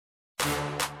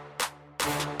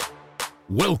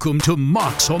Welcome to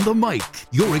Mocs on the Mic,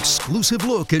 your exclusive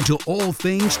look into all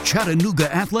things Chattanooga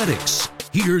athletics.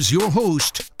 Here's your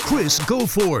host, Chris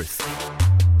Goforth.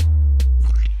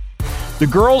 The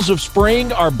girls of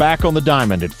spring are back on the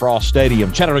diamond at Frost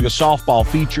Stadium. Chattanooga softball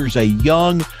features a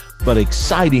young but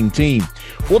exciting team.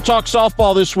 We'll talk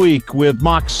softball this week with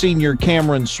Mocs senior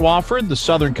Cameron Swafford, the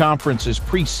Southern Conference's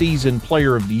preseason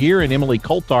player of the year, and Emily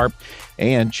Coltharp,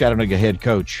 and Chattanooga head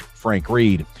coach Frank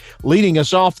Reed. Leading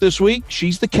us off this week,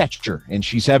 she's the catcher, and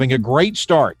she's having a great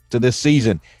start to this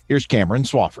season. Here's Cameron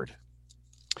Swafford.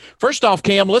 First off,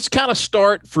 Cam, let's kind of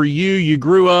start for you. You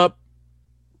grew up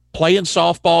playing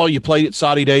softball. You played at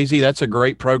Soddy Daisy. That's a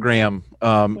great program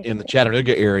in the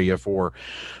Chattanooga area for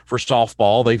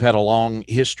softball. They've had a long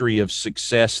history of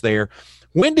success there.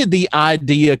 When did the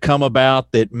idea come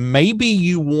about that maybe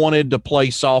you wanted to play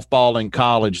softball in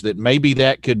college, that maybe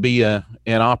that could be an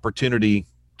opportunity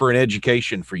for an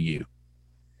education for you?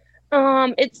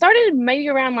 It started maybe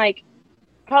around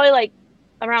probably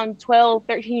around 12,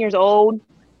 13 years old.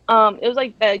 It was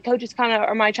like the coaches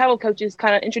my travel coaches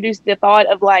kind of introduced the thought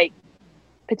of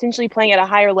potentially playing at a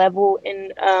higher level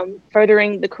and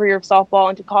furthering the career of softball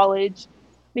into college,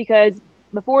 because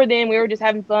before then we were just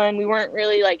having fun. We weren't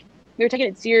really we were taking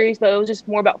it serious, but it was just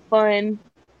more about fun.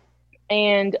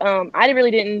 And I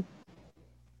really didn't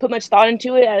put much thought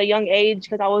into it at a young age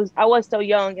because I was so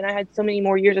young and I had so many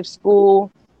more years of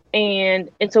school, and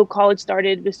until college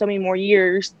started with so many more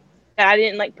years that I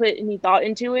didn't put any thought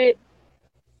into it.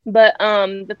 But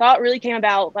the thought really came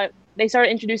about, they started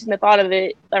introducing the thought of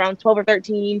it around 12 or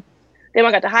 13. Then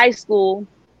when I got to high school,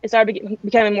 it started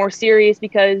becoming more serious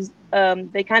because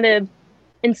they kind of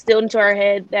instilled into our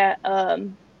head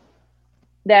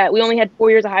that we only had 4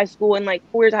 years of high school, and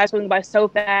 4 years of high school went by so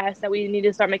fast that we needed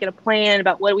to start making a plan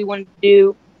about what we wanted to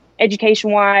do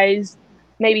education-wise,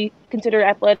 maybe consider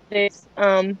athletics.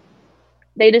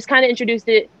 They just kind of introduced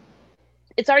it.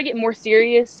 It started getting more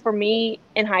serious for me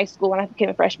in high school when I became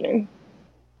a freshman.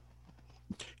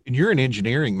 And you're an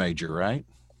engineering major, right?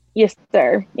 Yes,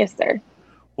 sir. Yes, sir.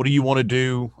 What do you want to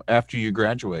do after you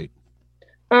graduate?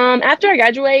 After I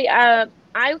graduate, I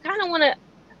kind of want to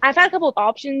 – I've had a couple of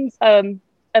options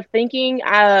of thinking,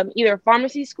 either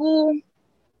pharmacy school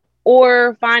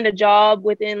or find a job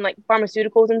within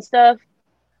pharmaceuticals and stuff,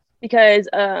 because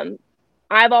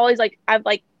I've always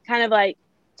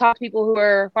talked to people who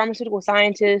are pharmaceutical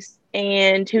scientists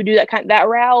and who do that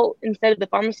route instead of the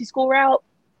pharmacy school route,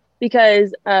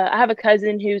 because I have a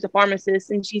cousin who's a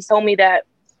pharmacist, and she told me that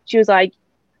she was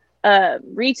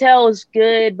retail is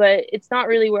good, but it's not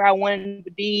really where I wanted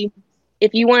to be.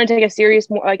 If you want to take a serious,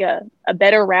 more a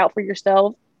better route for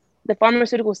yourself, the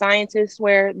pharmaceutical scientists,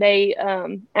 where they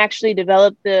actually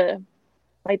develop the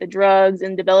drugs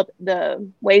and develop the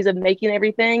ways of making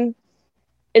everything,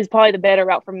 is probably the better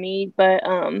route for me. But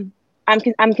I'm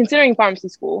considering pharmacy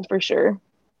school for sure.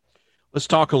 Let's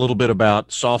talk a little bit about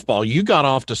softball. You got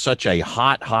off to such a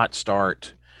hot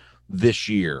start this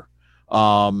year.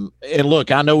 And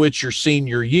look, I know it's your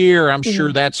senior year. I'm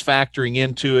sure that's factoring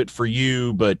into it for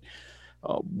you, but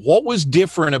what was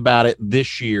different about it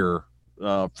this year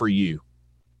for you?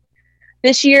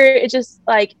 This year, it's just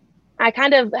I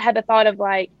kind of had the thought of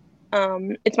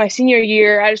it's my senior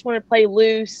year. I just want to play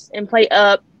loose and play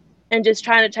up, and just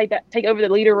trying to take over the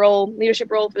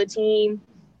leadership role for the team,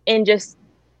 and just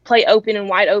play open and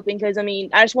wide open. Because I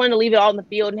just wanted to leave it all in the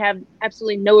field and have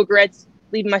absolutely no regrets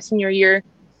leaving my senior year.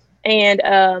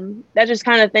 And that's just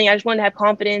kind of thing. I just wanted to have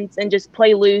confidence and just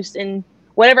play loose, and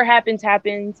whatever happens.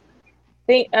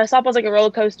 Softball's like a roller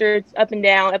coaster. It's up and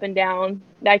down.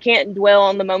 I can't dwell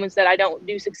on the moments that I don't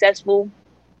do successful,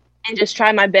 and just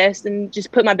try my best and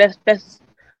just put my best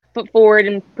foot forward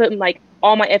and put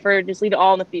all my effort, just leave it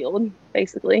all in the field,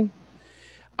 basically.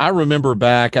 I remember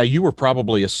back, you were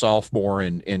probably a sophomore,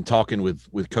 and talking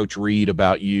with Coach Reed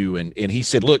about you, and he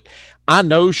said, look, I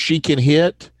know she can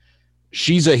hit.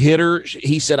 She's a hitter.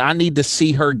 He said, I need to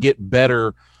see her get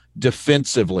better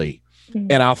defensively.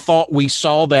 And I thought we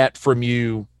saw that from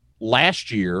you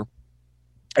last year.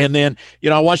 And then,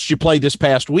 I watched you play this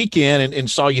past weekend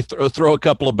and saw you throw a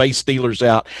couple of base stealers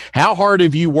out. How hard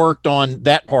have you worked on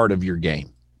that part of your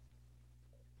game?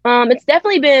 It's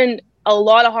definitely been a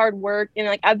lot of hard work.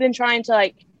 And I've been trying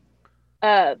to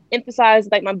emphasize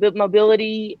my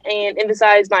mobility and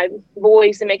emphasize my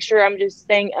voice and make sure I'm just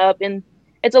staying up. And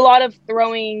it's a lot of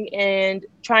throwing and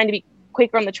trying to be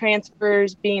quick on the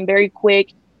transfers, being very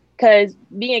quick. Because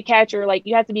being a catcher,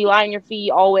 you have to be light on your feet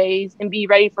always and be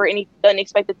ready for any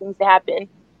unexpected things to happen.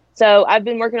 So I've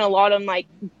been working a lot on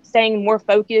staying more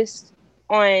focused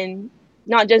on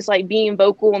not just being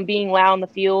vocal and being loud on the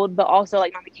field, but also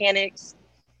my mechanics,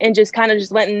 and just kind of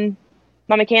just letting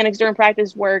my mechanics during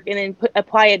practice work and then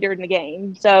apply it during the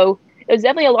game. So it was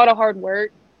definitely a lot of hard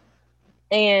work.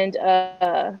 And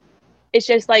it's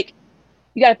just like,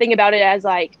 you got to think about it as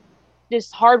like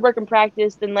just hard work and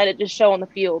practice, then let it just show on the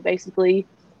field, basically.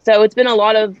 So it's been a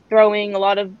lot of throwing, a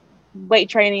lot of weight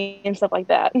training and stuff like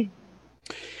that.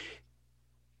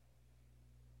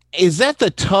 Is that the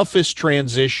toughest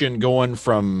transition going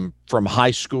from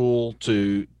high school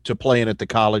to playing at the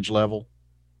college level?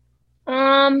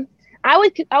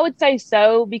 I would say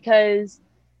so, because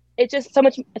it's just so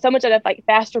much at a like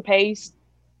faster pace,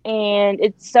 and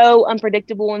it's so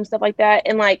unpredictable and stuff like that.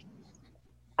 And like,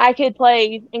 I could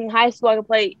play in high school, I could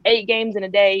play 8 games in a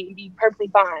day and be perfectly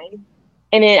fine.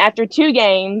 And then after 2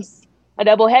 games, a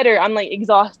doubleheader, I'm like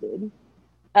exhausted.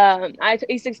 I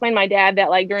used to explain to my dad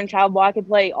that like during travel ball, I could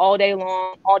play all day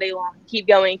long, keep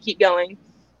going,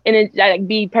 and then I'd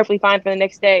be perfectly fine for the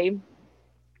next day.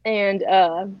 And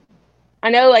I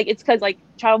know like it's because like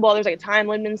travel ball, there's like a time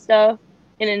limit and stuff.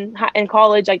 And in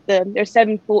college, like there's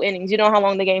 7 full innings. You know how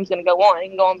long the game's gonna go on. It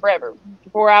can go on forever,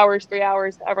 4 hours, 3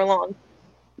 hours, however long.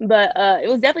 But it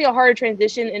was definitely a harder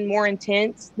transition and more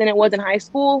intense than it was in high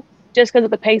school, just because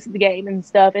of the pace of the game and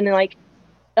stuff. And then like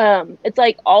it's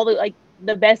like all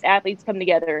the best athletes come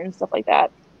together and stuff like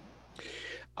that.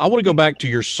 I want to go back to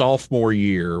your sophomore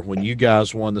year when you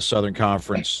guys won the Southern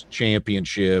Conference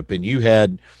championship, and you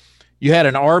had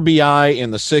an RBI in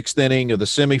the 6th inning of the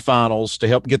semifinals to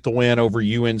help get the win over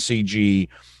UNCG.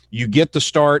 You get the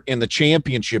start in the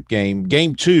championship game,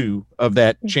 game 2 of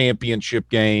that championship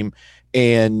game,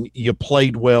 and you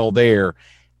played well there.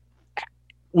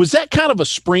 Was that kind of a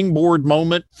springboard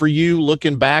moment for you,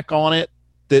 looking back on it,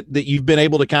 that you've been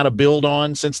able to kind of build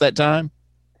on since that time?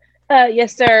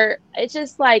 Yes, sir. It's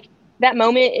just like that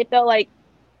moment, it felt like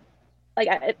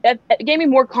it gave me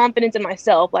more confidence in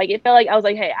myself. Like, it felt like I was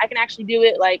like, hey, I can actually do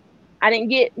it. Like, I didn't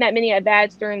get that many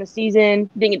at-bats during the season,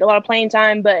 didn't get a lot of playing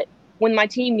time, but when my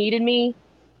team needed me,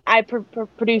 I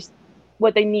produced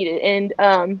what they needed.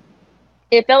 And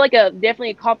it felt like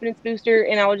definitely a confidence booster.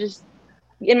 And I was just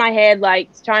in my head, like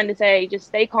trying to say, just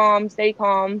stay calm,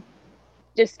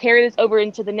 just carry this over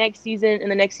into the next season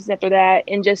and the next season after that,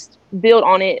 and just build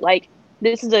on it. Like,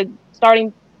 this is a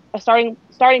starting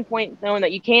point, knowing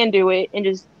that you can do it, and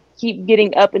just keep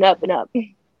getting up and up and up.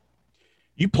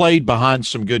 You played behind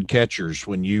some good catchers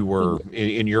when you were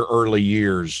in your early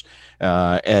years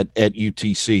at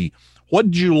UTC. What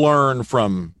did you learn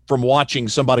from watching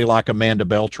somebody like Amanda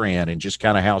Beltran, and just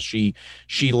kind of how she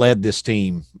led this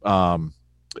team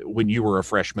when you were a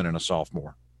freshman and a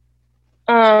sophomore?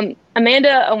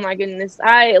 Amanda, oh my goodness,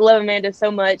 I love Amanda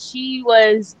so much. She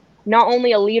was not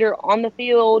only a leader on the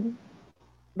field,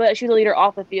 but she was a leader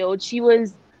off the field. She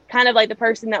was kind of like the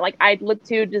person that like I'd look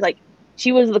to, just like,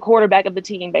 she was the quarterback of the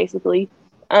team, basically.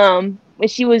 And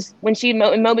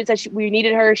in moments that we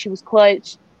needed her, she was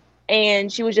clutch, and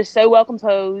she was just so well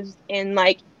composed. And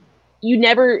like,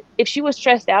 if she was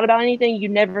stressed out about anything, you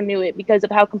never knew it, because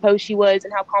of how composed she was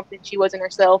and how confident she was in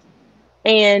herself.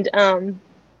 And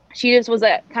she just was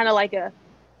kind of like a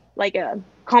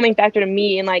calming factor to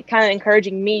me, and like kind of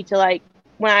encouraging me to, like,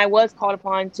 when I was called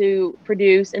upon to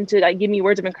produce and to like give me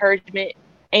words of encouragement.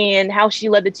 And how she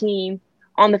led the team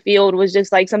on the field was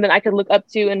just like something I could look up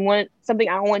to and something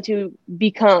I want to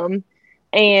become.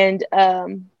 And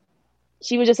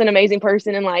she was just an amazing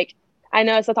person. And like, I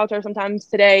know I still talk to her sometimes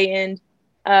today,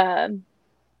 and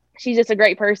she's just a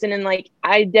great person. And like,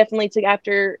 I definitely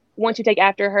want to take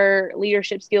after her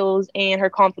leadership skills and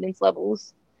her confidence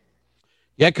levels.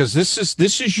 Yeah, because this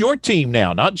is your team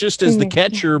now, not just as the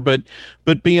catcher, but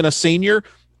being a senior,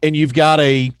 and you've got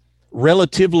a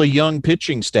relatively young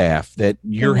pitching staff that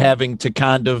you're having to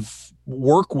kind of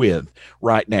work with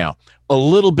right now. A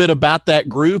little bit about that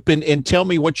group, and tell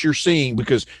me what you're seeing,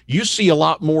 because you see a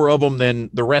lot more of them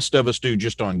than the rest of us do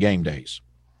just on game days.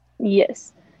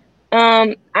 Yes.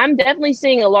 I'm definitely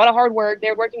seeing a lot of hard work.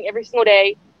 They're working every single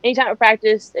day. Anytime I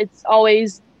practice, it's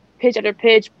always pitch after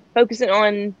pitch, focusing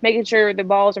on making sure the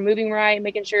balls are moving right,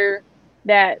 making sure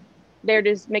that they're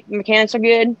just the mechanics are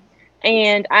good.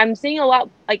 And I'm seeing a lot,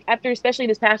 like after especially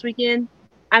this past weekend,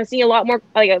 I'm seeing a lot more,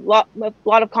 like a lot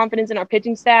of confidence in our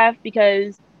pitching staff,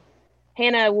 because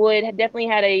Hannah Wood definitely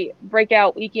had a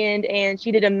breakout weekend, and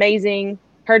she did amazing.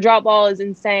 Her drop ball is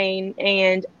insane.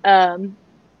 And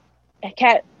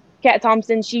Kat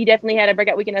Thompson, she definitely had a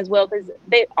breakout weekend as well, because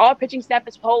all pitching staff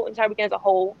this whole entire weekend as a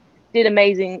whole did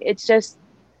amazing. It's just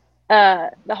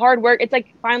the hard work. It's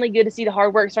like finally good to see the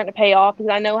hard work starting to pay off, because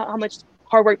I know how much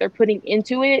hard work they're putting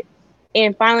into it,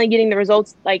 and finally getting the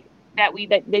results like that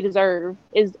they deserve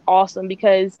is awesome.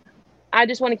 Because I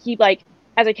just want to keep, like,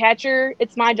 as a catcher,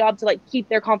 it's my job to like keep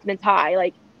their confidence high.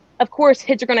 Like of course,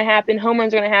 hits are going to happen, home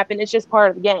runs are going to happen. It's just part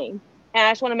of the game. And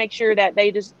I just want to make sure that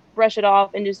they just brush it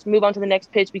off and just move on to the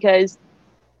next pitch, because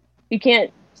you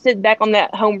can't sit back on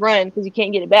that home run because you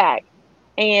can't get it back.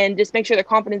 And just make sure their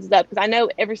confidence is up, because I know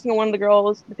every single one of the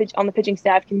girls on the pitching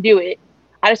staff can do it.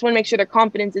 I just want to make sure their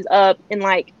confidence is up and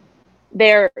like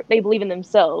they believe in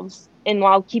themselves, and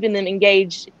while keeping them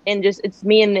engaged, and just it's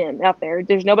me and them out there.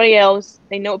 There's nobody else.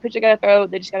 They know what pitch they got to throw.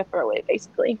 They just got to throw it,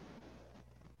 basically.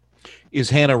 Is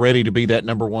Hannah ready to be that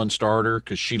number one starter?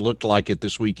 Because she looked like it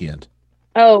this weekend.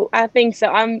 Oh, I think so.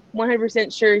 I'm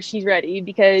 100% sure she's ready,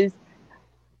 because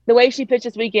the way she pitched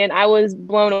this weekend, I was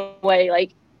blown away.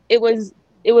 Like it was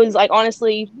like,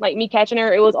 honestly, like me catching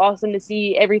her, it was awesome to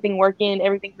see everything working,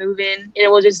 everything moving. And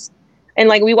it was just, and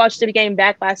like we watched the game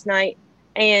back last night,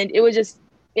 and it was just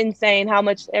insane how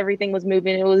much everything was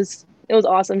moving. It was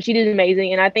awesome. She did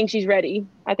amazing, and I think she's ready.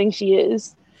 I think she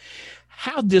is.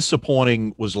 How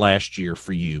disappointing was last year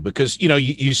for you? Because,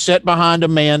 you sat behind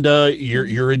Amanda,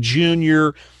 you're a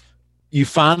junior, you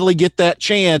finally get that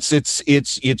chance.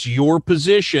 It's your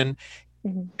position,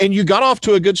 and you got off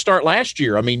to a good start last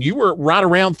year. I mean, you were right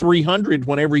around 300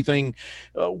 when everything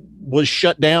was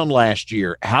shut down last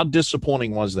year. How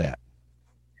disappointing was that?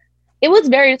 It was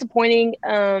very disappointing.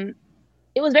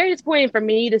 It was very disappointing for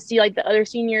me to see like the other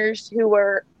seniors who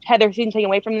had their season taken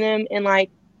away from them, and like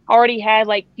already had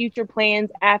like future plans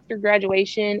after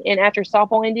graduation and after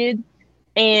softball ended.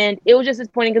 And it was just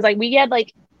disappointing because like we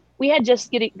had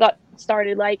just got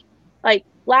started. Like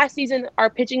last season, our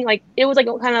pitching, like it was like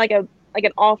kind of like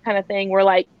an off kind of thing where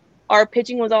like our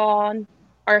pitching was on,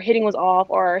 our hitting was off,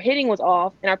 or our hitting was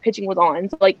off and our pitching was on.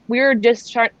 So like we were just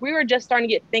starting to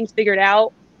get things figured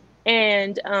out.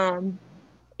 And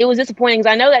it was disappointing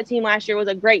because I know that team last year was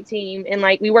a great team, and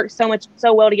like we worked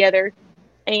so well together.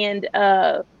 And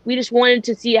we just wanted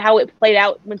to see how it played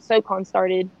out when SoCon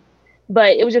started.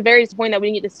 But it was just very disappointing that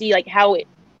we didn't get to see like how it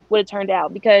would have turned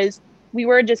out, because we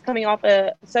were just coming off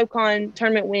a SoCon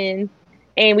tournament win,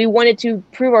 and we wanted to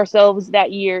prove ourselves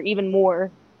that year even more.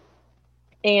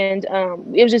 And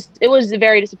it was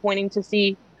very disappointing to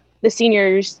see the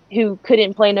seniors who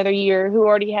couldn't play another year, who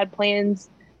already had plans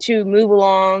to move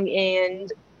along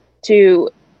and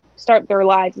to start their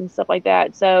lives and stuff like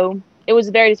that. So it was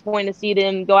very disappointing to see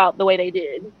them go out the way they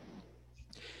did.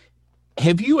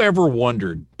 Have you ever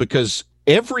wondered, because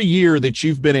every year that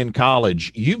you've been in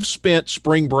college, you've spent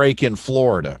spring break in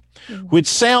Florida, which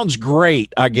sounds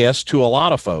great, I guess, to a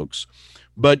lot of folks,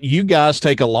 but you guys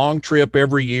take a long trip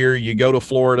every year. You go to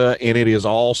Florida and it is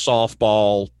all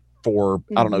softball for,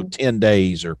 I don't know, 10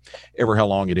 days or ever how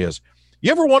long it is.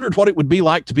 You ever wondered what it would be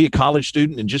like to be a college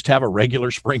student and just have a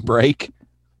regular spring break?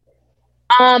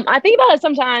 I think about it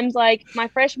sometimes. Like my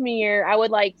freshman year,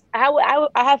 I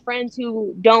have friends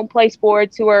who don't play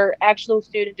sports, who are actual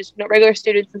students, just regular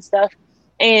students and stuff.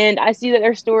 And I see that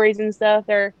their stories and stuff.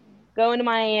 They're going to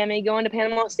Miami, going to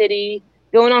Panama City,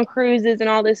 going on cruises and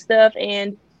all this stuff.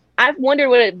 And I've wondered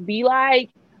what it'd be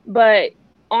like. But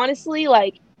honestly,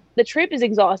 like the trip is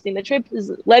exhausting. The trip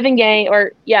is 11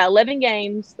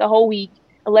 games the whole week,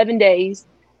 11 days.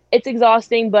 It's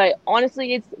exhausting, but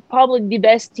honestly, it's probably the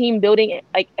best team building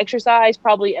like exercise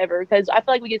probably ever, because I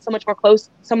feel like we get so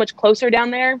much closer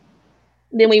down there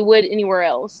than we would anywhere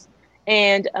else.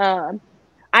 And I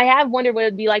have wondered what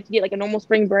it'd be like to get like a normal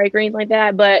spring break or anything like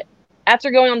that. But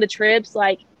after going on the trips,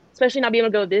 like especially not being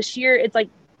able to go this year, it's like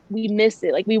we missed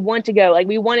it. Like we want to go. Like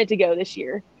we wanted to go this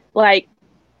year. Like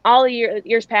all the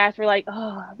years past, we're like,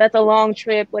 oh, that's a long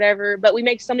trip, whatever. But we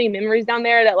make so many memories down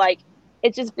there that like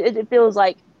it feels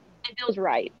right. It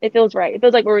feels right. It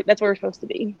feels like that's where we're supposed to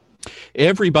be.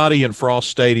 Everybody in Frost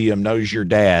Stadium knows your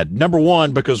dad. Number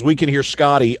one, because we can hear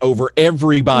Scotty over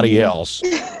everybody else.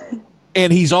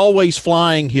 And he's always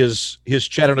flying his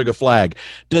Chattanooga flag.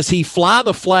 Does he fly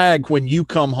the flag when you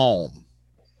come home?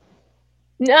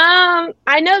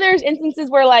 I know there's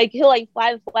instances where like he'll like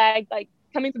fly the flag, like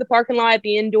coming through the parking lot at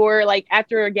the indoor, like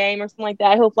after a game or something like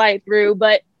that. He'll fly it through,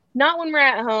 but not when we're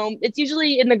at home. It's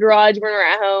usually in the garage when we're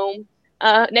at home.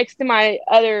 Next to my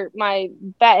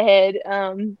fat head.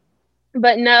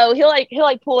 But no,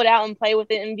 he'll pull it out and play with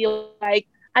it and be like,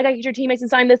 I gotta get your teammates to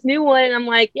sign this new one. And I'm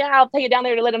like, yeah, I'll take it down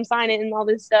there to let him sign it and all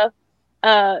this stuff.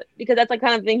 Because that's like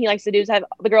kind of thing he likes to do, is have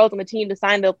the girls on the team to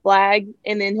sign the flag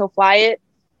and then he'll fly it.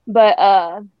 But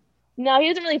no, he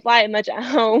doesn't really fly it much at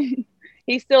home.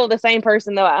 He's still the same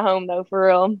person though at home though, for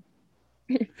real.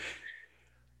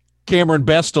 Cameron,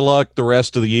 best of luck the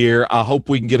rest of the year. I hope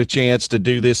we can get a chance to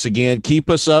do this again. Keep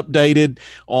us updated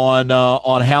on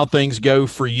how things go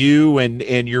for you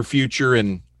and your future,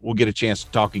 and we'll get a chance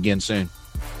to talk again soon.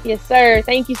 Yes, sir.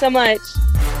 Thank you so much.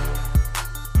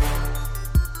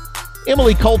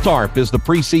 Emily Coltarp is the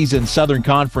preseason Southern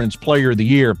Conference Player of the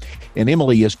Year, and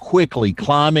Emily is quickly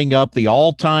climbing up the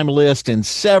all-time list in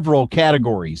several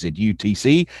categories at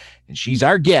UTC, and she's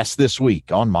our guest this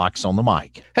week on Mocs on the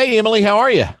Mic. Hey, Emily, how are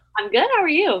you? I'm good. How are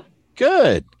you?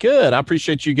 Good. I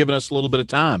appreciate you giving us a little bit of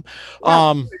time.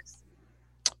 Yeah,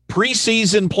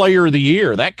 Preseason Player of the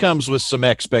Year, that comes with some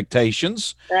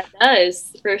expectations. that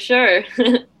does, for sure.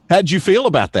 How'd you feel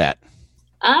about that?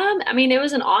 I mean, it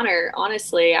was an honor,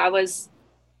 honestly. I was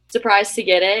surprised to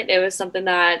get it. It was something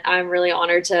that I'm really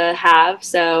honored to have,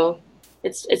 so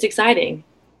it's exciting.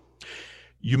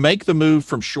 You make the move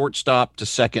from shortstop to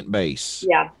second base.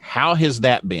 Yeah. How has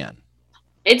that been?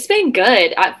 It's been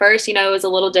good. At first, it was a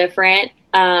little different.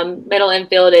 Middle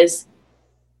infield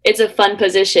it's a fun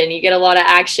position. You get a lot of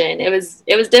action. It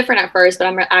was different at first, but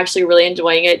I'm actually really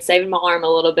enjoying it, saving my arm a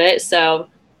little bit, so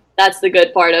that's the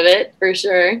good part of it, for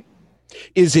sure.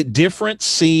 Is it different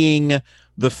seeing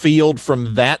the field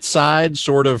from that side,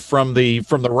 sort of from the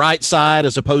right side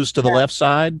as opposed to the left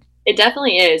side? It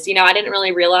definitely is. I didn't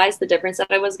really realize the difference that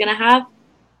I was going to have,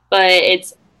 but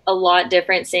it's a lot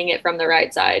different seeing it from the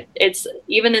right side. It's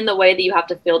even in the way that you have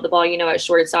to field the ball. At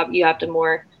shortstop, you have to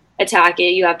more attack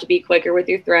it. You have to be quicker with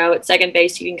your throw. At second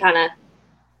base, you can kind of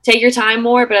take your time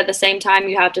more, but at the same time,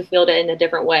 you have to field it in a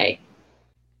different way.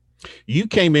 You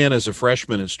came in as a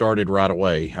freshman and started right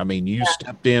away. I mean, you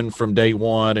stepped in from day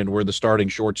one and were the starting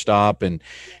shortstop, and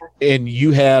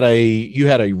you had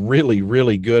a really,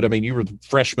 really good. I mean, you were the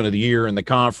freshman of the year in the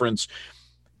conference.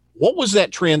 What was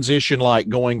that transition like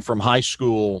going from high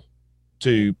school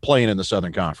to playing in the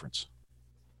Southern Conference?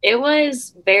 It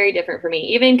was very different for me,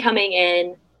 even coming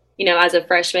in, as a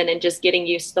freshman and just getting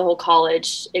used to the whole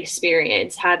college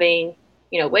experience, having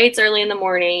weights early in the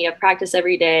morning, you have practice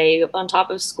every day on top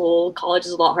of school. College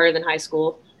is a lot harder than high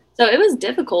school. So it was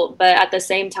difficult, but at the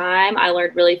same time, I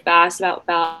learned really fast about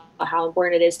how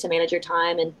important it is to manage your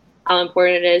time and how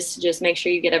important it is to just make sure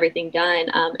you get everything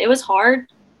done. It was hard,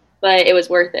 but it was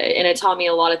worth it. And it taught me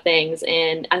a lot of things.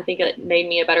 And I think it made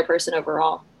me a better person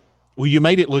overall. Well, you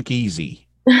made it look easy.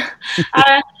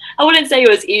 I wouldn't say it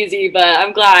was easy, but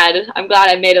I'm glad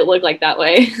I made it look like that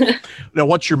way. Now,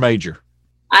 what's your major?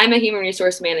 I'm a human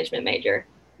resource management major.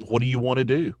 What do you want to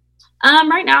do?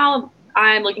 Right now,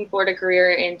 I'm looking forward to a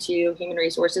career into human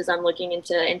resources. I'm looking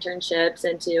into internships,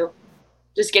 into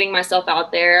just getting myself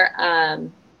out there.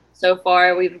 So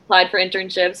far, we've applied for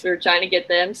internships. We're trying to get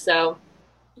them. So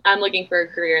I'm looking for a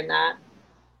career in that.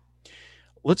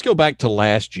 Let's go back to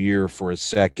last year for a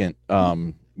second.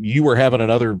 You were having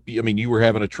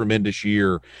a tremendous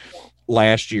year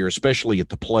last year, especially at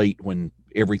the plate when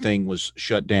everything was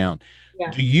shut down. Yeah.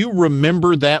 Do you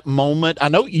remember that moment? I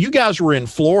know you guys were in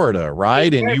Florida,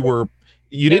 right? And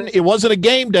it wasn't a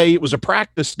game day, it was a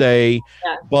practice day.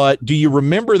 Yeah. But do you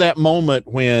remember that moment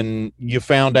when you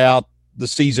found out the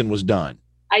season was done?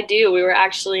 I do. We were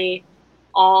actually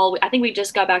I think we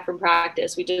just got back from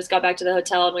practice. We just got back to the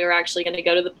hotel and we were actually going to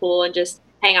go to the pool and just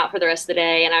hang out for the rest of the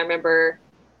day. And I remember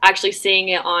actually seeing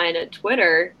it on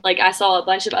Twitter. Like, I saw a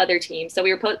bunch of other teams. So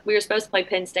we were supposed to play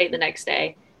Penn State the next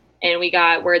day. And we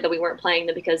got word that we weren't playing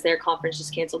them because their conference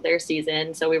just canceled their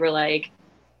season. So we were like,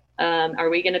 are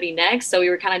we going to be next? So we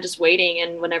were kind of just waiting.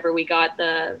 And whenever we got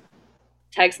the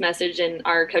text message and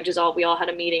our coaches we all had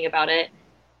a meeting about it.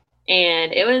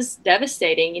 And it was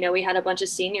devastating. We had a bunch of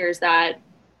seniors that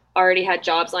already had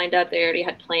jobs lined up. They already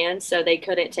had plans. So they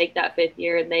couldn't take that fifth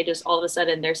year. And they just all of a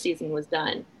sudden their season was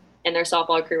done and their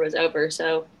softball career was over.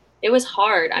 So it was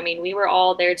hard. I mean, we were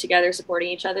all there together supporting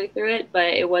each other through it,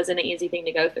 but it wasn't an easy thing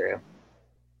to go through.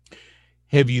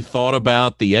 Have you thought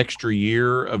about the extra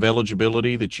year of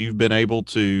eligibility that you've been able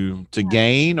to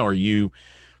gain?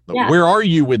 Where are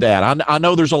you with that? I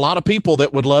know there's a lot of people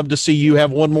that would love to see you have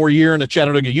one more year in a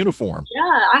Chattanooga uniform.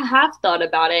 Yeah, I have thought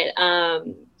about it.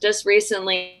 Just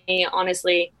recently,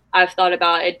 honestly, I've thought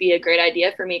about it'd be a great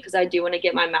idea for me because I do want to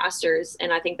get my master's,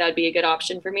 and I think that'd be a good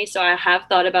option for me. So I have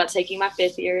thought about taking my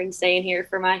fifth year and staying here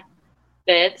for my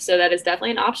fifth. So that is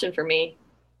definitely an option for me.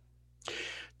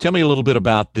 Tell me a little bit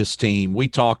about this team. We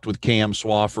talked with Cam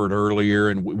Swafford earlier,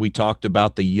 and we talked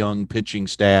about the young pitching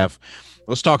staff.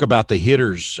 Let's talk about the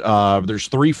hitters. There's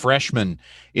 3 freshmen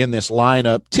in this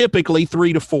lineup, typically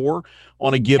 3 to 4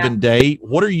 on a given day.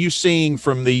 What are you seeing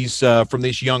from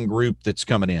this young group that's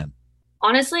coming in?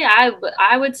 Honestly,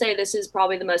 I would say this is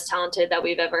probably the most talented that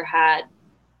we've ever had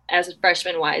as a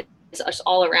freshman-wise, just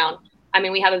all around. I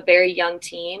mean, we have a very young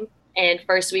team, and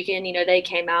first weekend, they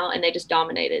came out and they just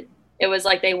dominated. It was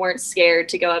like they weren't scared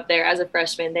to go up there as a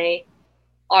freshman.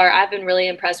 I've been really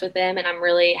impressed with them, and I'm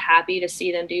really happy to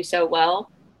see them do so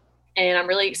well. And I'm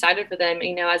really excited for them.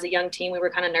 As a young team, we were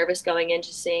kind of nervous going in,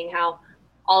 just seeing how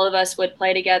all of us would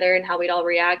play together and how we'd all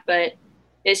react. But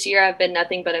this year I've been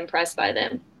nothing but impressed by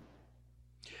them.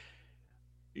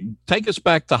 Take us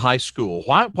back to high school.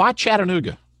 Why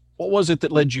Chattanooga? What was it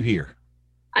that led you here?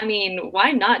 I mean,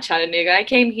 why not Chattanooga? I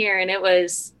came here and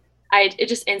it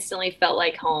just instantly felt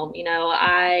like home. You know,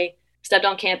 I stepped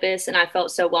on campus and I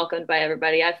felt so welcomed by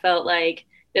everybody. I felt like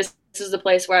this is the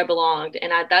place where I belonged.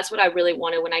 And that's what I really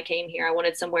wanted when I came here. I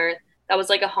wanted somewhere that was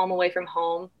like a home away from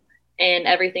home, and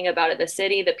everything about it, the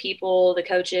city, the people, the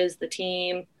coaches, the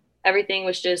team, everything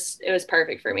was it was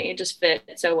perfect for me. It just fit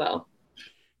so well.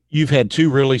 You've had 2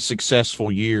 really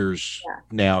successful years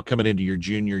now coming into your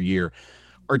junior year.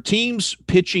 Are teams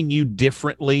pitching you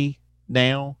differently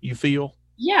now, you feel?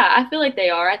 Yeah, I feel like they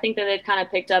are. I think that they've kind of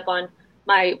picked up on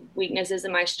my weaknesses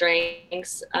and my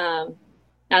strengths. Now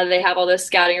that they have all those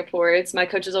scouting reports, my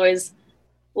coaches always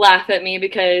laugh at me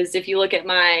because if you look at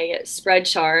my spread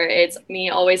chart, it's me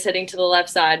always hitting to the left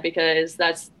side because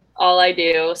that's all I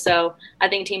do. So I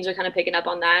think teams are kind of picking up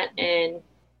on that, and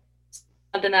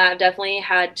something that I've definitely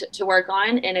had to work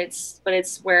on, and it's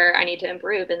where I need to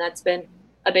improve, and that's been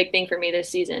a big thing for me this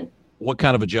season. What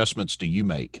kind of adjustments do you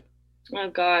make? Oh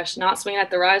gosh, not swinging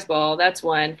at the rise ball. That's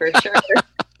one for sure.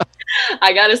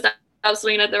 I got to stop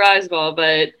swinging at the rise ball,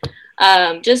 but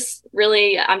just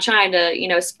really I'm trying to, you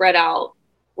know, spread out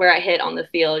where I hit on the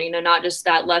field, you know, not just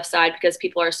that left side, because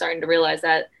people are starting to realize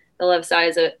that the left side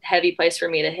is a heavy place for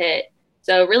me to hit.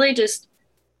 So really just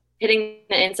hitting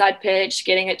the inside pitch,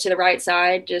 getting it to the right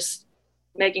side, just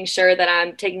making sure that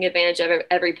I'm taking advantage of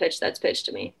every pitch that's pitched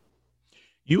to me.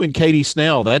 You and Katie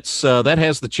Snell, that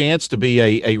has the chance to be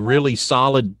a really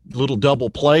solid little double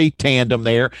play tandem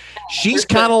there. She's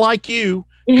kind of like you,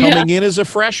 coming in as a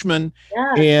freshman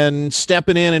and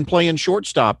stepping in and playing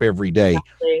shortstop every day.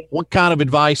 Exactly. What kind of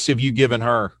advice have you given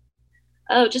her?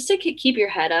 Oh, just to keep your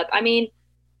head up. I mean,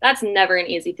 that's never an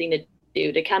easy thing to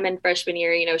do, to come in freshman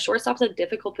year. You know, shortstop's a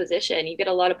difficult position. You get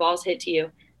a lot of balls hit to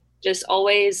you. Just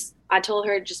always, I told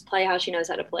her, just play how she knows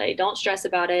how to play. Don't stress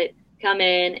about it. Come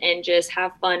in and just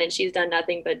have fun. And she's done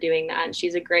nothing but doing that. And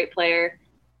she's a great player.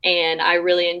 And I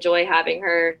really enjoy having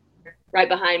her right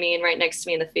behind me and right next to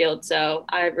me in the field. So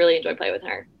I really enjoy playing with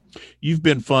her. You've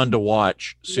been fun to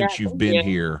watch since you've been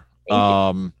here.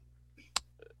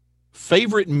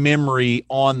 Favorite memory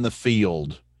on the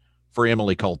field for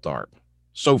Emily Coltharp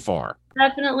so far?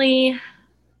 Definitely.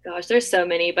 Gosh, there's so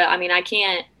many, but I mean,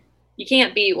 you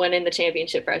can't beat winning the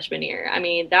championship freshman year. I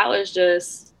mean, that was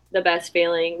just the best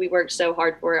feeling. We worked so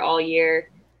hard for it all year,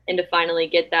 and to finally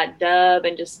get that dub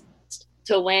and just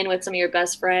to win with some of your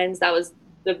best friends, that was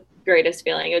the greatest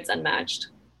feeling. It's unmatched.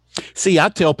 See, I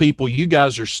tell people you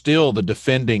guys are still the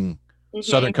defending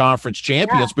Southern Conference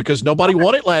champions because nobody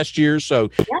won it last year. So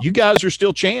you guys are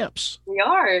still champs. We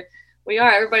are.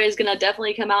 Everybody's going to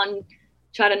definitely come out and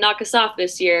try to knock us off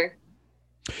this year.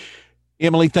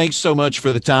 Emily, thanks so much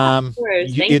for the time. Of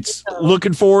course. It's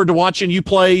looking forward to watching you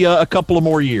play a couple of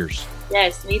more years.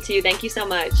 Yes, me too. Thank you so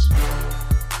much.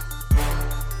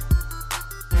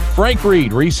 Frank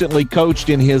Reed recently coached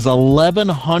in his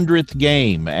 1100th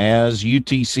game as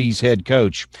UTC's head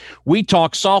coach. We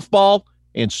talk softball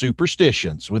and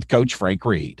superstitions with Coach Frank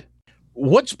Reed.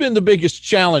 What's been the biggest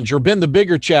challenge or been the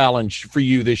bigger challenge for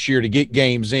you this year to get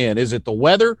games in? Is it the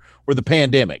weather or the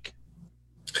pandemic?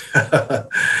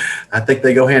 I think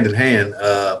they go hand in hand.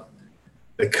 The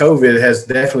COVID has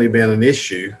definitely been an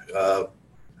issue.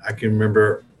 I can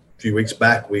remember a few weeks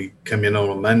back, we come in on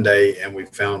a Monday and we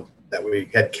found that we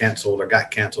had canceled or got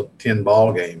canceled 10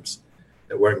 ball games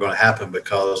that weren't going to happen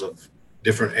because of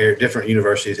different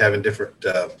universities having different,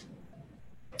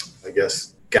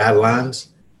 guidelines.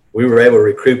 We were able to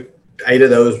recruit 8 of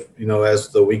those, as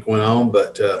the week went on.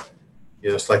 But,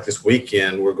 it's like this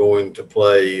weekend we're going to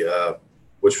play,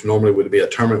 which normally would be a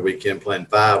tournament weekend, playing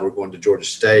 5. We're going to Georgia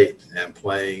State and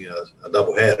playing a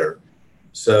doubleheader.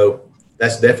 So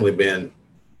that's definitely been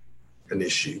an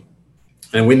issue.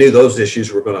 And we knew those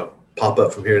issues were going to pop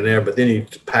up from here and there, but then you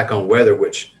pack on weather,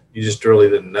 which you just really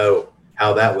didn't know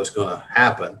how that was going to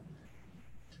happen.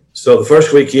 So the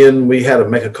first weekend, we had to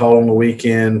make a call on the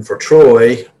weekend for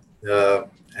Troy,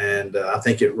 and I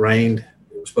think it rained.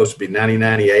 It was supposed to be 90,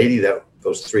 90, 80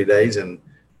 those 3 days, and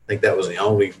I think that was the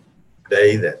only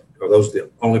day those the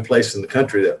only place in the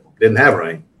country that didn't have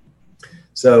rain.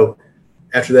 So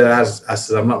after that, I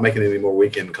said, I'm not making any more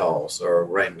weekend calls or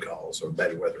rain calls or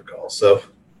bad weather calls. So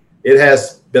it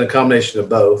has been a combination of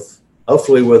both.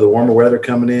 Hopefully with the warmer weather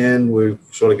coming in, we've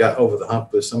sort of got over the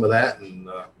hump with some of that, and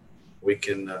we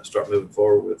can start moving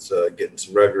forward with getting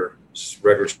some regular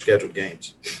scheduled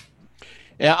games.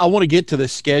 Yeah, I want to get to the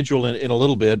schedule in a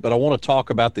little bit, but I want to talk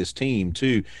about this team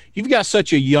too. You've got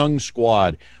such a young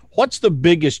squad. What's the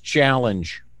biggest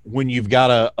challenge when you've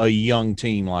got a young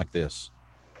team like this?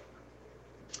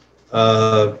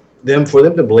 For them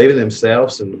to believe in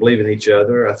themselves and to believe in each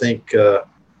other. I think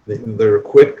they're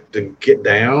quick to get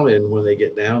down, and when they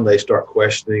get down, they start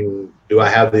questioning, do I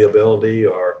have the ability,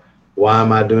 or why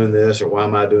am I doing this, or why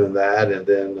am I doing that? And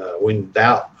then when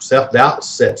self-doubt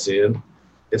sets in,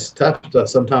 it's tough to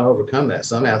sometimes overcome that.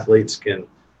 Some athletes can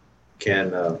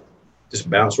just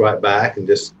bounce right back and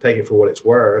just take it for what it's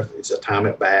worth. It's a time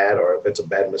at bat, or if it's a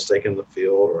bad mistake in the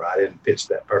field, or I didn't pitch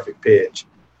that perfect pitch,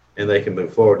 and they can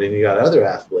move forward. And you got other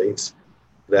athletes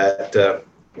that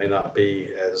may not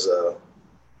be as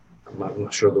I'm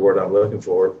not sure the word I'm looking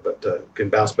for, but can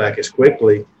bounce back as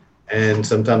quickly. And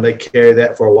sometimes they carry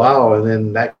that for a while, and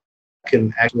then that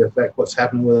can actually affect what's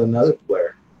happening with another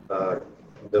player.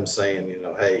 Them saying,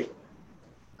 hey,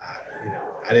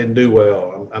 I didn't do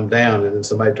well. I'm down, and then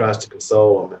somebody tries to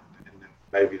console them, and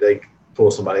maybe they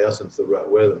pull somebody else into the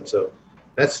rut with them. So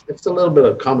it's a little bit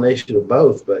of a combination of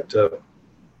both, but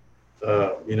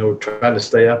trying to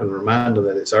stay up and remind them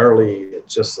that it's early.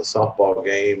 It's just a softball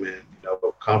game, and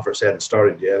conference hadn't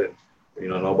started yet, and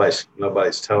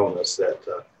nobody's telling us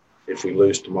that if we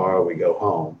lose tomorrow, we go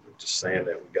home. We're just saying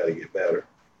that we got to get better.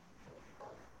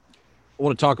 I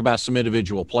want to talk about some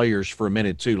individual players for a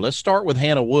minute too. Let's start with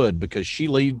Hannah Wood, because she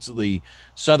leads the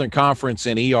Southern Conference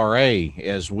in ERA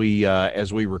as we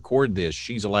record this.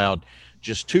 She's allowed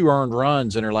just 2 earned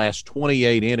runs in her last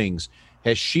 28 innings.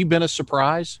 Has she been a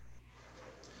surprise?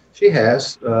 She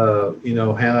has. Hannah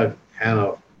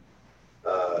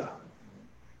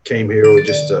came here with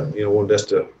just wanted us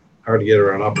to her to get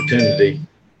her an opportunity,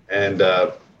 and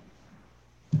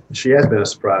she has been a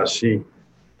surprise. She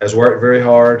has worked very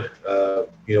hard.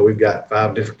 We've got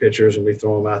 5 different pitchers, and we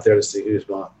throw them out there to see who's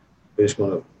going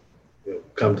to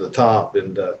come to the top.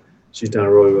 And she's done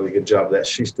a really, really good job of that.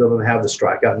 She still doesn't have the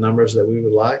strikeout numbers that we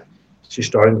would like. She's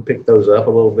starting to pick those up a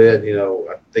little bit.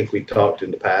 I think we talked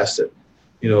in the past that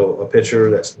a pitcher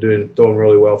that's throwing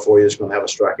really well for you is going to have a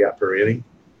strikeout per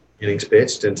innings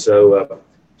pitched, and so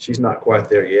she's not quite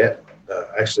there yet.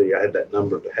 Actually, I had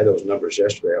those numbers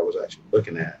yesterday. I was actually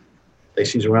looking at. I think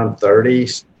she's around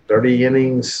 30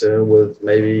 innings with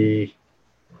maybe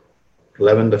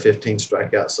 11 to 15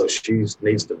 strikeouts. So she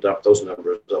needs to dump those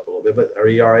numbers up a little bit. But her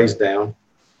ERA is down,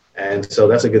 and so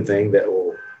that's a good thing that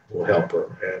will help her.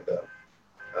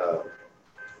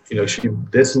 And she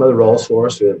did some other roles for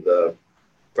us with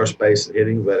first base and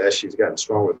hitting. But as she's gotten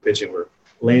stronger with pitching, we're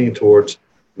leaning towards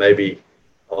maybe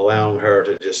allowing her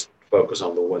to just focus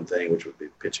on the one thing, which would be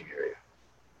the pitching area.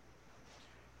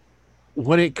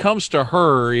 When it comes to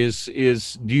her, do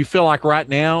you feel like right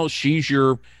now is she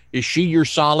your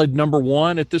solid number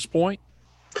 1 at this point?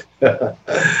 Oh,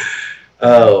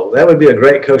 that would be a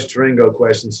great Coach Taringo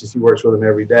question, since he works with him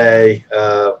every day.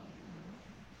 I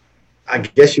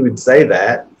guess you would say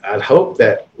that. I'd hope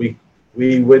that we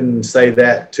wouldn't say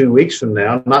that 2 weeks from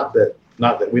now. Not that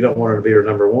we don't want her to be her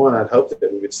number 1. I'd hope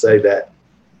that we would say that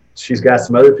she's got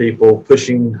some other people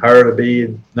pushing her to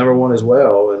be number 1 as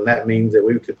well, and that means that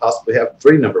we could possibly have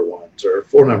 3 number 1s or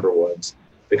 4 number 1s,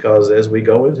 because as we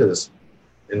go into this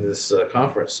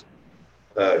conference,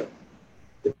 the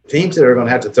teams that are going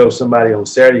to have to throw somebody on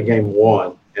Saturday game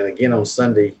 1 and again on the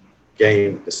Sunday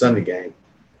game,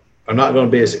 are not going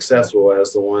to be as successful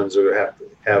as the ones who have to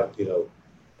have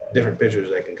different pitchers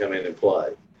that can come in and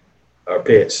play or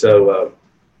pitch. So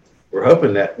we're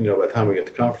hoping that by the time we get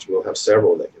to conference, we'll have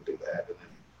several that can do that, and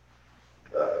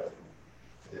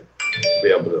then be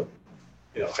able to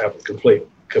have a complete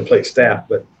staff.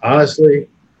 But honestly,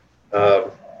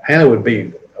 Hannah would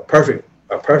be a perfect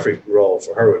role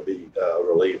for her would be a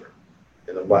reliever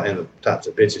in the types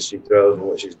of pitches she throws and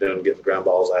what she's doing to get the ground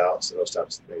balls out and those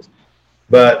types of things.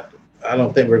 But I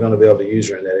don't think we're going to be able to use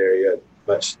her in that area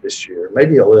much this year.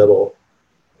 Maybe a little,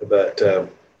 but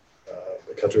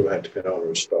because we're going to have to depend on her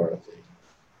to start, I think.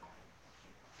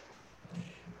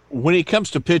 When it comes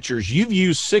to pitchers, you've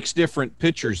used 6 different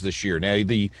pitchers this year. Now,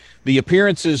 the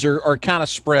appearances are kind of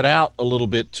spread out a little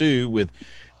bit too, with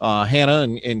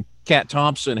Hannah and Kat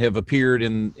Thompson have appeared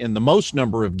in the most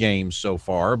number of games so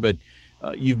far, but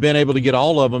you've been able to get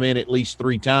all of them in at least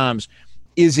 3 times.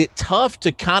 Is it tough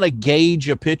to kind of gauge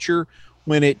a pitcher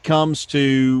when it comes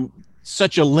to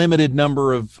such a limited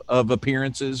number of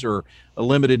appearances or a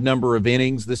limited number of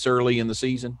innings this early in the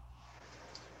season?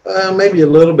 Maybe a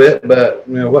little bit, but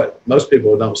what most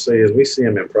people don't see is we see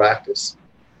them in practice.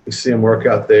 We see them work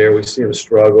out there. We see them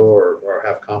struggle or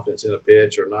have confidence in a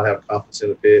pitch or not have confidence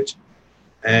in a pitch.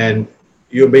 And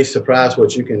you'll be surprised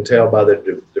what you can tell by their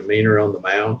demeanor on the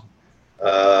mound,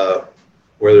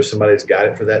 whether somebody's got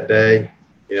it for that day.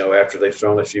 after they've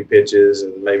thrown a few pitches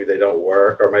and maybe they don't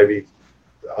work, or maybe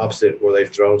the opposite where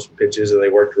they've thrown some pitches and they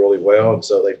worked really well, and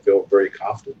so they feel very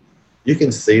confident. You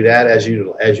can see that as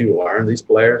you learn these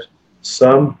players.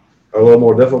 Some are a little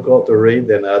more difficult to read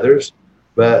than others,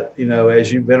 but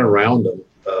as you've been around them,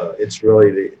 it's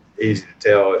really easy to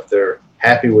tell if they're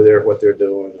happy with what they're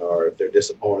doing or if they're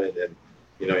disappointed, and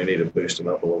you need to boost them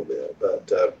up a little bit.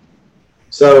 But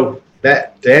so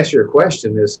that, to answer your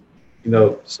question, is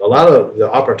a lot of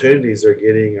the opportunities they're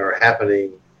getting are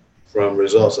happening from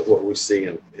results of what we see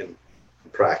in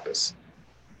practice.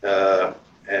 And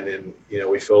then,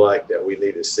 we feel like that we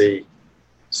need to see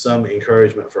some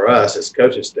encouragement for us as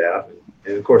coaching staff.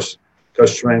 And of course,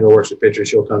 Coach Trango works with pitchers.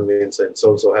 She'll come in and say,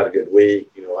 so-and-so had a good week.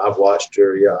 I've watched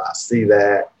her. Yeah, I see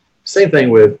that. Same thing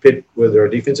with our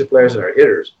defensive players and our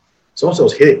hitters.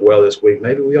 So-and-so's hit it well this week.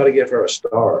 Maybe we ought to give her a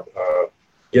start,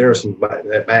 get her some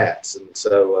at-bats, and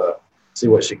so see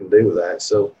what she can do with that.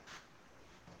 So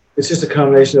it's just a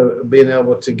combination of being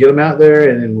able to get them out there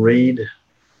and then read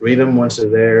them once they're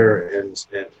there and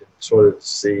sort of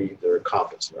see their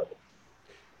confidence level.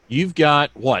 You've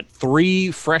got,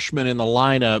 3 freshmen in the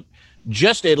lineup,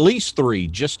 at least 3,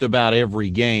 just about every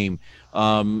game.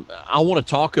 I want to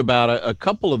talk about a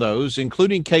couple of those,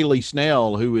 including Kaylee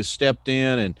Snell, who has stepped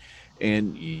in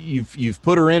and you've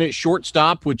put her in at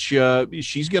shortstop, which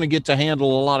she's going to get to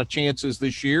handle a lot of chances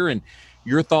this year. And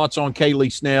your thoughts on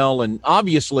Kaylee Snell? And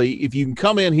obviously, if you can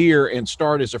come in here and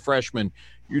start as a freshman,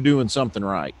 you're doing something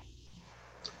right.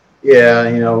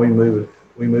 Yeah, we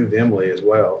moved Emily as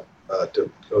well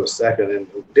to go to second, and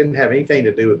it didn't have anything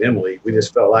to do with Emily. We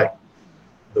just felt like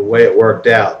the way it worked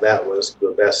out, that was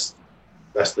the best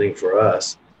thing for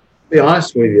us. To be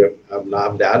honest with you,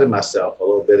 I've doubted myself a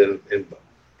little bit in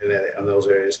those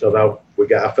areas, because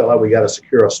I felt like we got to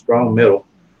secure a strong middle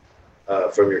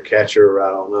from your catcher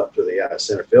right on up to the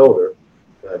center fielder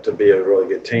to be a really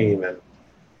good team. And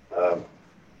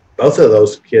both of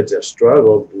those kids have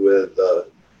struggled with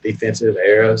defensive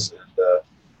errors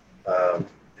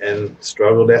and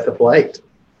struggled at the plate.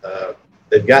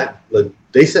 They've got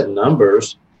decent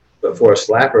numbers, but for a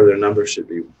slapper, their numbers should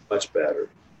be much better.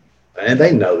 And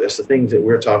they know this. The things that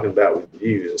we're talking about with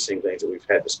you is the same things that we've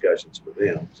had discussions with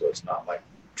them. So it's not like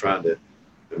trying to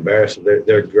embarrass them.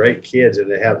 They're great kids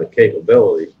and they have the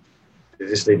capability. They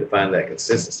just need to find that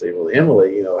consistency. Well,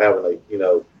 Emily, having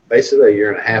basically a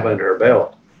year and a half under her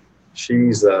belt,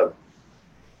 she's a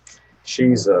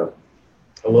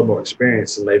little more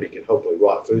experienced and maybe can hopefully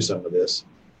walk through some of this.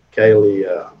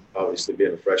 Kaylee, obviously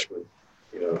being a freshman,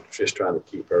 just trying to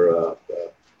keep her up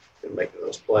and making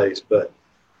those plays. But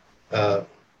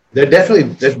they've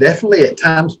definitely at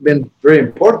times been very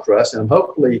important for us, and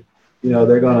hopefully,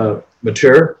 they're going to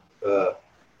mature to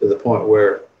the point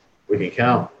where we can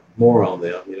count more on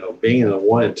them. Being in a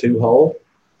 1 and 2 hole,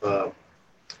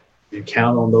 you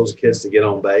count on those kids to get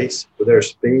on base with their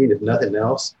speed, if nothing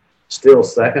else. Still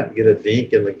second, get a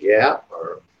dink in the gap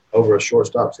or over a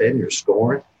shortstop's head, and you're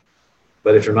scoring.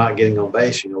 But if you're not getting on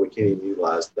base, we can't even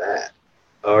utilize that.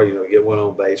 Or, get one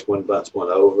on base, one bunts one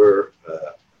over.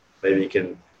 Maybe you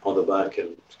can, on the bunt,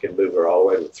 can move her all the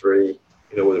way to 3,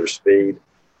 with her speed.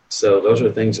 So those are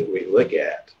things that we look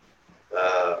at.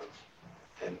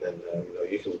 And then,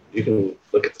 you can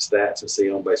look at the stats and see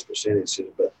on base percentage.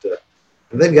 But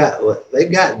they've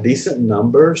got decent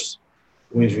numbers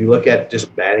when you look at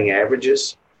just batting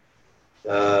averages.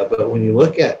 But when you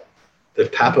look at the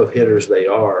type of hitters they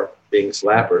are, being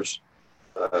slappers,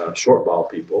 short ball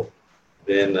people,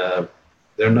 then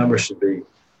their numbers should be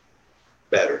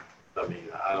better. I mean,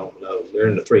 I don't know. They're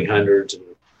in the 300s, and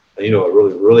a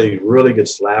really, really, really good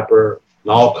slapper, an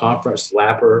all-conference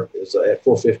slapper is at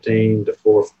 415 to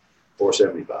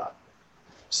 475.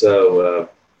 So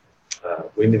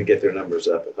we need to get their numbers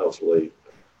up, and hopefully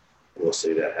we'll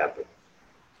see that happen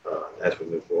as we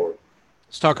move forward.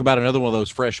 Let's talk about another one of those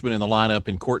freshmen in the lineup,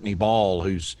 in Courtney Ball,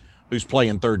 who's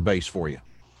playing third base for you.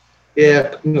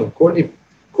 Yeah, Courtney,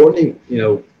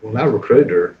 when I recruited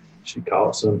her, she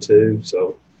caught some too.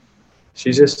 So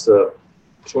she's just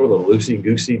sort of a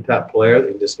loosey-goosey type player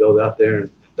that just goes out there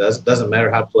and doesn't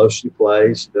matter how close she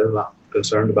plays. She's not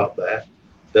concerned about that.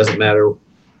 Doesn't matter,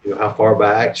 how far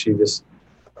back she just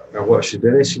or what she's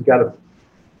doing. She's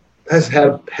has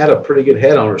had a pretty good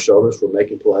head on her shoulders for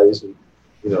making plays and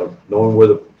knowing where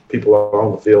the people are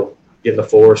on the field, getting the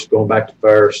force, going back to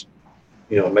first.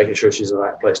 Making sure she's in the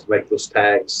right place to make those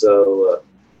tags. So,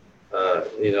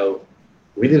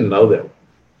 we didn't know that.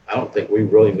 I don't think we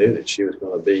really knew that she was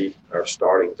going to be our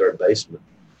starting third baseman.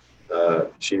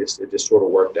 It just sort of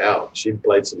worked out. She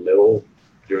played some middle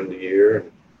during the year,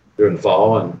 during the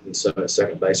fall, and some at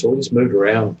second base. So we just moved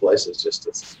around places just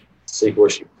to see where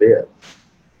she fit.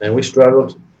 And we're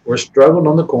struggling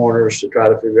on the corners to try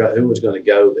to figure out who was going to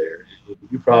go there.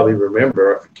 You probably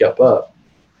remember, if you kept up,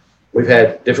 we've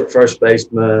had different first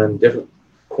basemen, different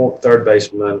third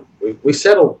basemen. We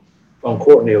settled on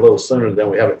Courtney a little sooner than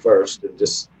we have at first. And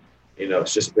just,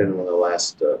 it's just been the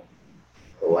last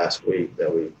week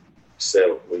that we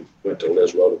settled. We went to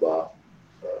Liz Rodabaugh,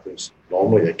 who's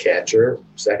normally a catcher,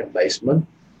 second baseman,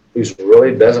 who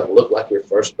really doesn't look like your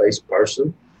first base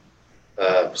person,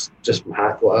 just from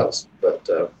height-wise, but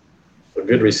a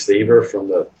good receiver from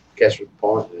the catcher's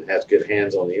point and has good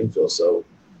hands on the infield. So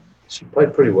she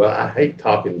played pretty well. I hate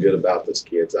talking good about those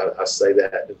kids. I say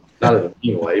that not in a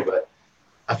mean way, but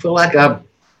I feel like I've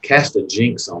cast a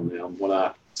jinx on them when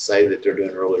I say that they're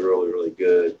doing really, really, really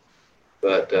good.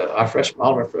 But all our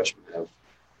freshmen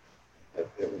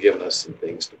have given us some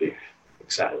things to be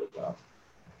excited about.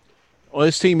 Well,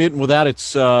 this team isn't without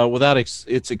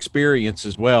its experience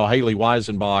as well. Haley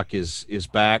Weisenbach is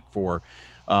back for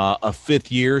a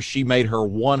fifth year. She made her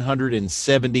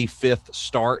 175th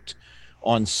start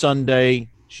on Sunday.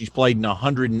 She's played in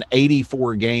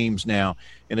 184 games now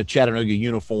in a Chattanooga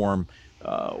uniform.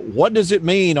 What does it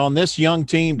mean on this young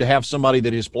team to have somebody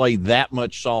that has played that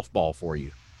much softball for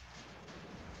you?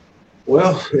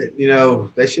 Well,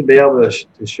 they should be able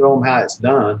to show them how it's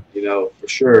done, for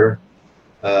sure.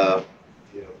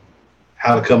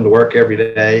 How to come to work every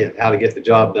day and how to get the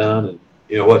job done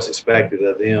and, what's expected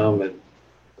of them. And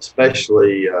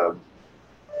especially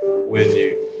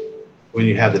when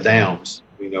you have the downs,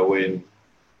 when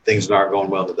things aren't going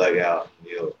well in the dugout,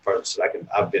 first,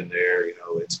 I've been there,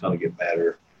 it's going to get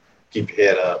better. Keep your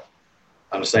head up.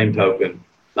 On the same token,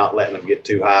 not letting them get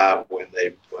too high when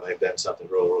they've done something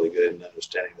really, really good, and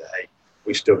understanding that, hey,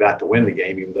 we still got to win the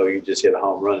game, even though you just hit a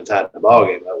home run and tied the ball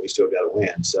game up, we still got to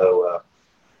win. So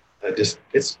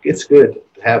it's good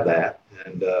to have that,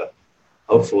 and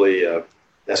hopefully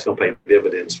that's going to pay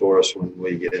dividends for us when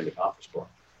we get into conference play.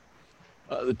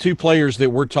 The two players that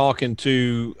we're talking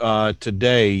to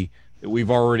today that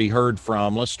we've already heard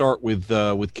from, let's start with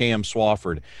Cam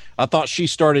Swafford. I thought she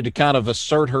started to kind of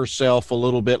assert herself a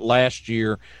little bit last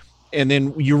year, and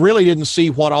then you really didn't see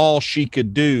what all she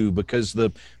could do because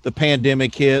the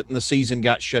pandemic hit and the season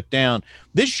got shut down.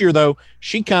 This year, though,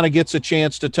 she kind of gets a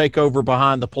chance to take over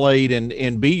behind the plate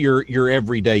and be your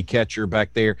everyday catcher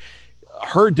back there.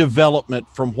 Her development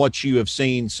from what you have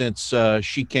seen since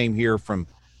she came here from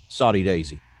Saudi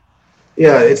Daisy.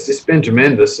 Yeah, it's been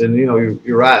tremendous, and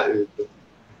you're right.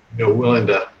 Willing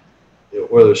to,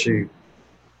 whether she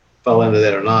fell into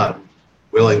that or not,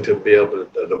 willing to be able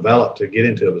to develop to get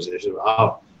into a position.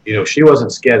 She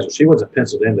wasn't scheduled. She wasn't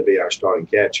penciled in to be our starting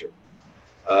catcher.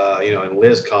 And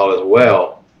Liz called as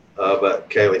well, but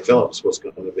Kaylee Phillips was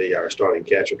going to be our starting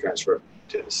catcher, transferred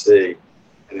to Tennessee,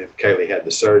 and then Kaylee had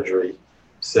the surgery,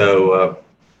 so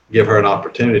give her an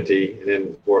opportunity, and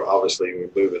then we're obviously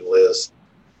moving Liz.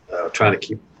 Trying to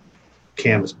keep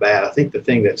Cam's bat. I think the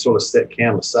thing that sort of set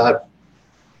Cam aside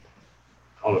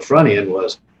on the front end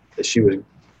was that she was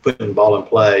putting the ball in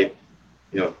play.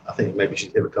 I think maybe she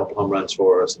hit a couple home runs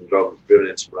for us and driven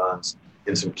in some runs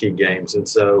in some key games. And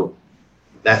so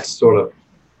that sort of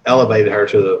elevated her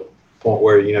to the point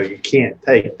where, you can't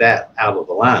take that out of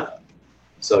the lineup.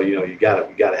 So, you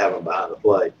got to have them behind the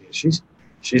plate. She's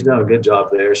done a good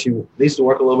job there. She needs to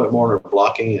work a little bit more on her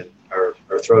blocking and her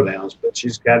throw downs, but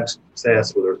she's got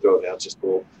success with her throw downs, just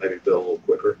maybe build a little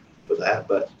quicker for that.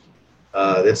 But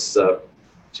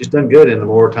she's done good, and the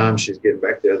more time she's getting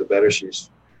back there, the better she's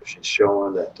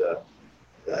showing that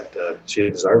she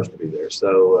deserves to be there.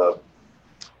 So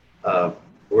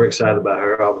we're excited about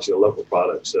her, obviously a local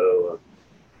product. So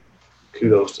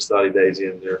kudos to Saudi Daisy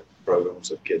and their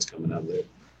programs of kids coming out there.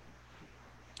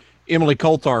 Emily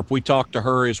Coltharp, we talked to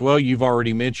her as well. You've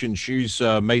already mentioned she's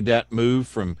made that move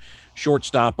from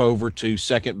shortstop over to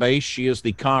second base. She is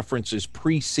the conference's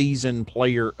preseason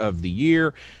player of the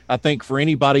year. I think for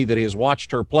anybody that has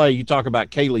watched her play, you talk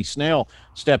about Kaylee Snell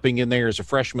stepping in there as a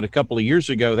freshman a couple of years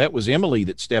ago. That was Emily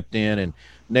that stepped in and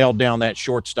nailed down that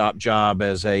shortstop job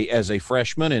as a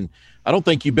freshman. And I don't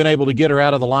think you've been able to get her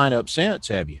out of the lineup since,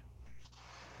 have you?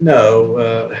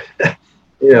 No,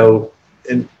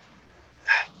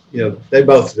 they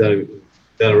both done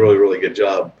a really, really good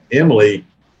job. Emily,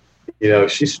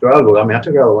 she struggled. I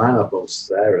took her out of the lineup on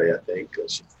Saturday, I think,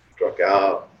 because she struck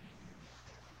out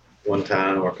one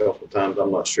time or a couple of times.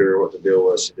 I'm not sure what the deal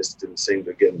was. She just didn't seem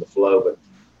to get in the flow. But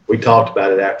we talked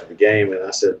about it after the game, and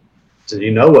I said,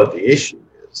 you know what the issue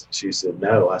is? She said,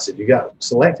 no. I said, you got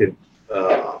selected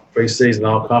preseason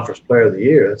all-conference player of the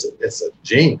year. It's a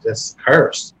jinx. That's a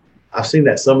curse. I've seen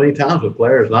that so many times with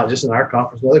players, not just in our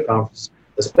conference, but other conferences.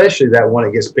 especially that one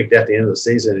that gets picked at the end of the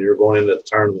season and you're going into the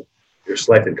tournament, you're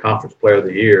selected Conference Player of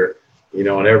the Year, and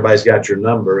everybody's got your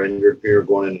number and you're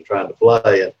going in and trying to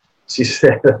play. And she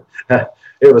said,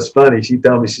 it was funny. She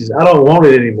told me, she said, I don't want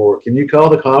it anymore. Can you call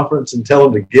the conference and tell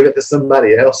them to give it to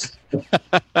somebody else?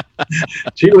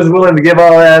 She was willing to give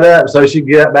all that up so she could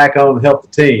get back on and help the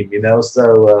team,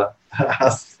 So I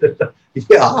said,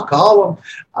 yeah, I'll call them.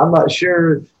 I'm not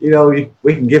sure, we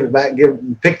can give it back,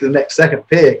 pick the next second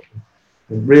pick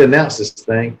and re-announce this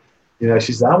thing.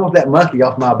 She said, I want that monkey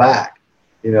off my back.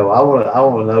 I want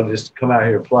to know, just come out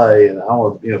here and play, and I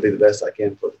want to, be the best I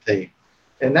can for the team.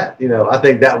 And that, I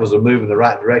think that was a move in the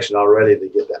right direction already to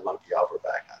get that monkey off her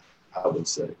back, I would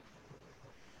say.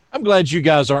 I'm glad you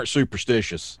guys aren't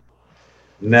superstitious.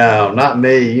 No, not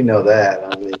me. You know that.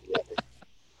 I mean,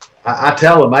 I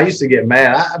tell them, I used to get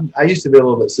mad. I used to be a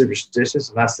little bit superstitious,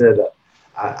 and I said,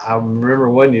 I remember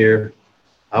one year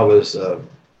I was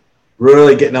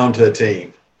really getting onto a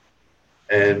team,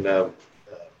 and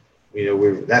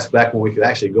that's back when we could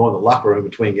actually go in the locker room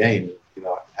between games,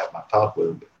 have my talk with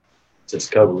them. But since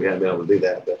COVID, we hadn't been able to do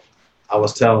that. But I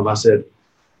was telling them, I said,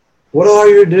 what are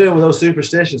you doing with those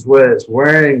superstitions, whether it's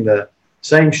wearing the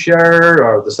same shirt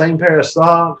or the same pair of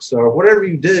socks or whatever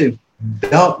you do?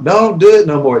 Don't do it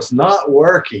no more. It's not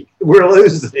working. We're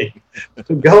losing.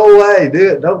 Go away.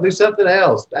 Do it. Don't do something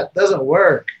else. That doesn't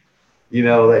work. They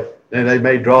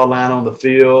may draw a line on the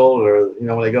field, or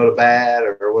when they go to bat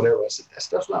or whatever. I said, that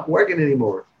stuff's not working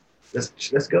anymore.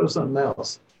 Let's go to something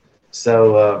else.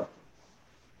 So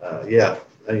I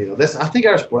think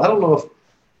our sport. I don't know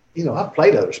if I've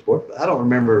played other sports, but I don't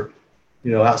remember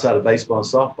outside of baseball and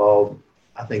softball.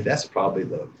 I think that's probably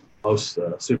the most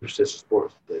superstitious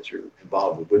sports that you're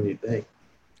involved with, wouldn't you think?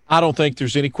 I don't think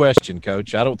there's any question,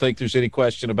 Coach. I don't think there's any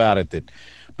question about it that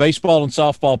baseball and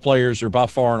softball players are by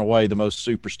far and away the most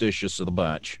superstitious of the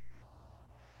bunch.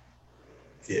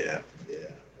 Yeah.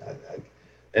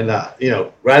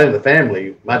 Right in the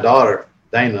family, my daughter,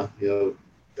 Dana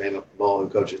Ball, who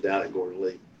coaches down at Gordon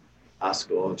Lee High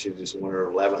School, and she just won her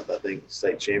 11th, I think,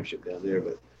 state championship down there.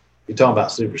 But you're talking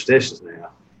about superstitions now.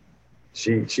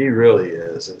 She really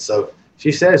is. And so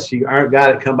she says she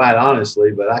got it come by it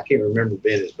honestly, but I can't remember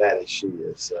being as bad as she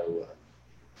is. So,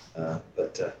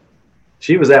 but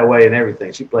she was that way in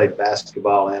everything. She played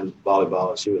basketball and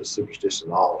volleyball, and she was superstitious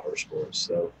in all of her sports.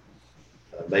 So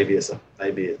maybe it's an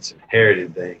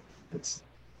inherited thing. It's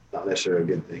not necessarily a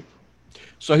good thing.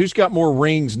 So who's got more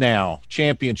rings now,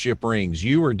 championship rings,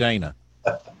 you or Dana?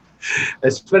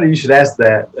 It's funny you should ask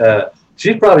that.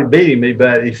 She's probably beating me,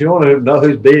 but if you want to know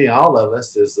who's beating all of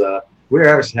us, is we're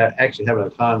actually having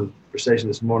a conversation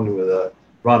this morning with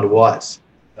Rhonda Watts,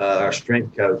 our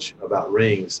strength coach, about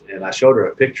rings. And I showed her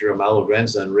a picture of my little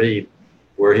grandson, Reed,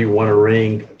 where he won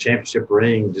a championship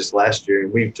ring just last year.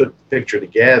 And we took the picture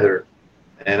together,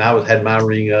 and I had my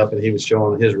ring up, and he was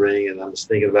showing his ring. And I was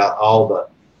thinking about all the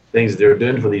things they're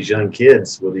doing for these young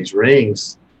kids with these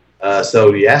rings.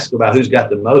 So you ask about who's got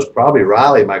the most, probably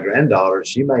Riley, my granddaughter.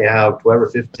 She may have 12 or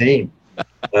 15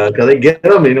 because they get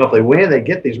them, if they win, they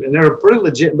get these. And they're pretty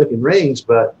legit looking rings.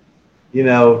 But,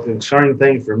 concerning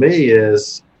thing for me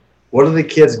is, what do the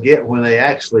kids get when they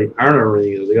actually earn a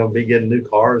ring? Are they going to be getting new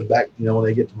cars back, when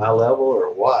they get to my level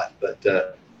or what?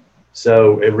 But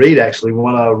so Reed actually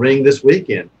won a ring this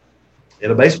weekend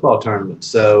in a baseball tournament.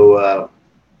 So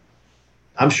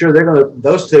I'm sure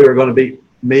those two are going to beat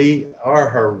me or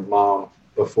her mom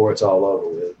before it's all over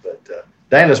with. But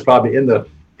Dana's probably in the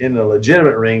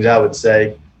legitimate rings. I would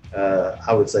say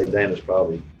Dana's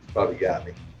probably got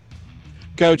me.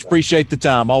 Coach, appreciate the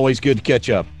time. Always good to catch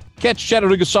up. Catch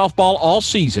Chattanooga softball all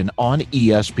season on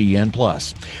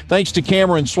ESPN+. Thanks to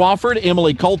Cameron Swafford,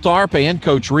 Emily Coltarp, and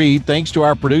Coach Reed. Thanks to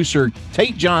our producer,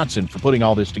 Tate Johnson, for putting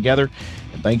all this together.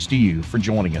 And thanks to you for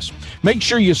joining us. Make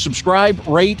sure you subscribe,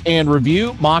 rate, and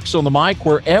review Mocs on the Mic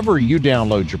wherever you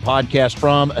download your podcast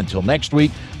from. Until next week,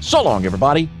 so long,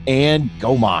 everybody, and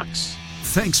go Mocs.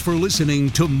 Thanks for listening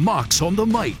to Mocs on the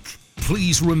Mic.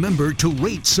 Please remember to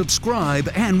rate, subscribe,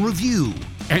 and review.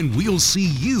 And we'll see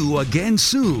you again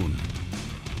soon.